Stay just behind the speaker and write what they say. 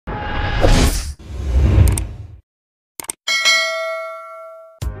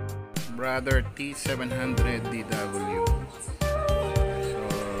Brother T700 DW. So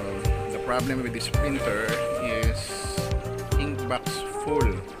the problem with this printer is ink box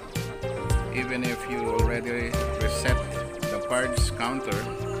full. Even if you already reset the purge counter,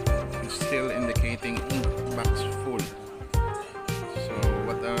 it's still indicating ink box full. So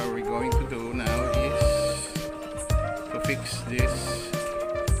what are we going to do now is to fix this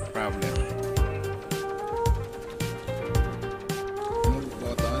problem.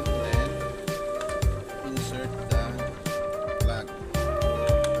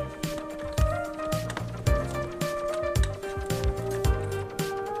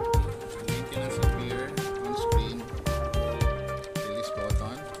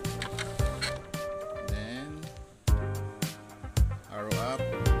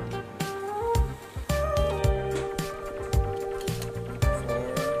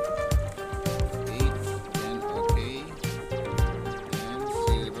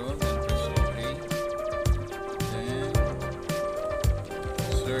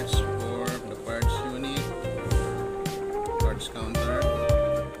 Search for the parts unit, parts counter.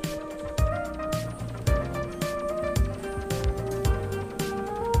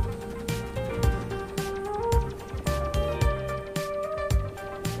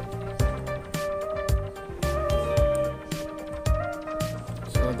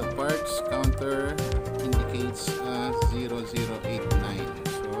 So the parts counter indicates 0089.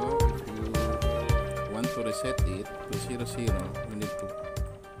 So if you want to reset it to 00, you need to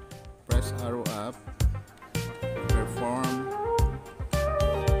press arrow up, perform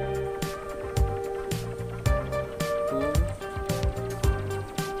 2,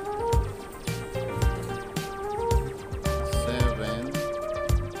 7,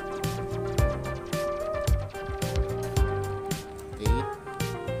 8,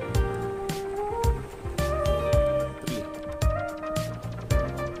 3.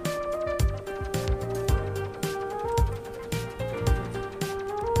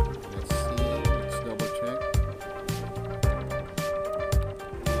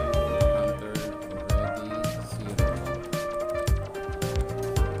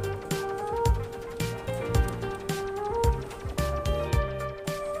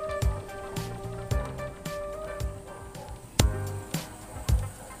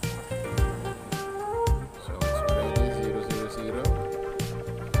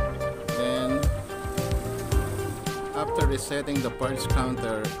 After resetting the parts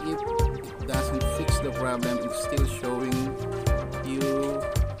counter, if it doesn't fix the problem, it's still showing you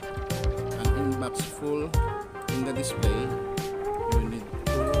an inbox full in the display. You need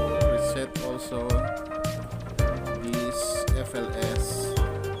to reset also this FLS.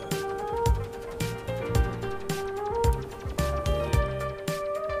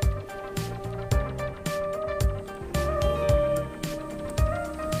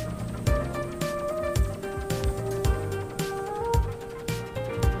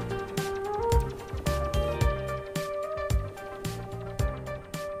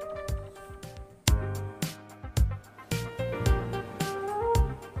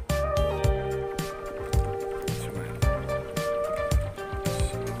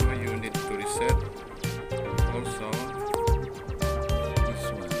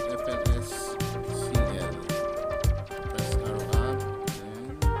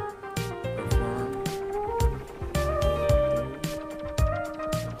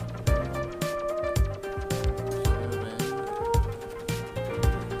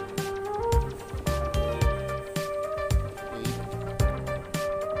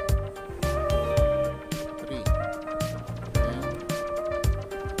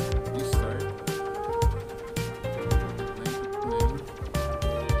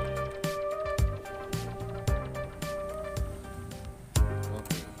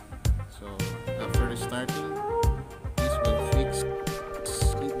 Starting, this will fix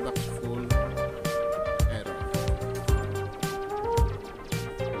inbox full error.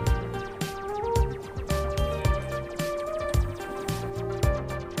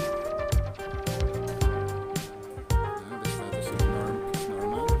 Now the status is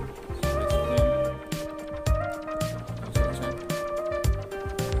normal. So let's print. Also check.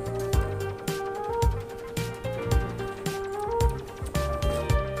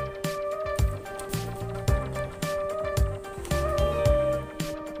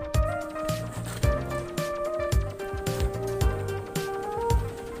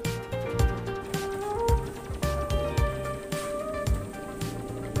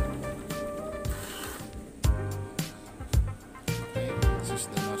 This is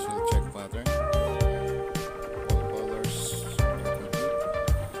the nozzle check pattern. All colors are complete.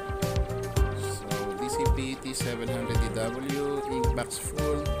 So DCP T700 DW, ink box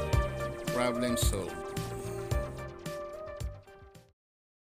full, problem solved.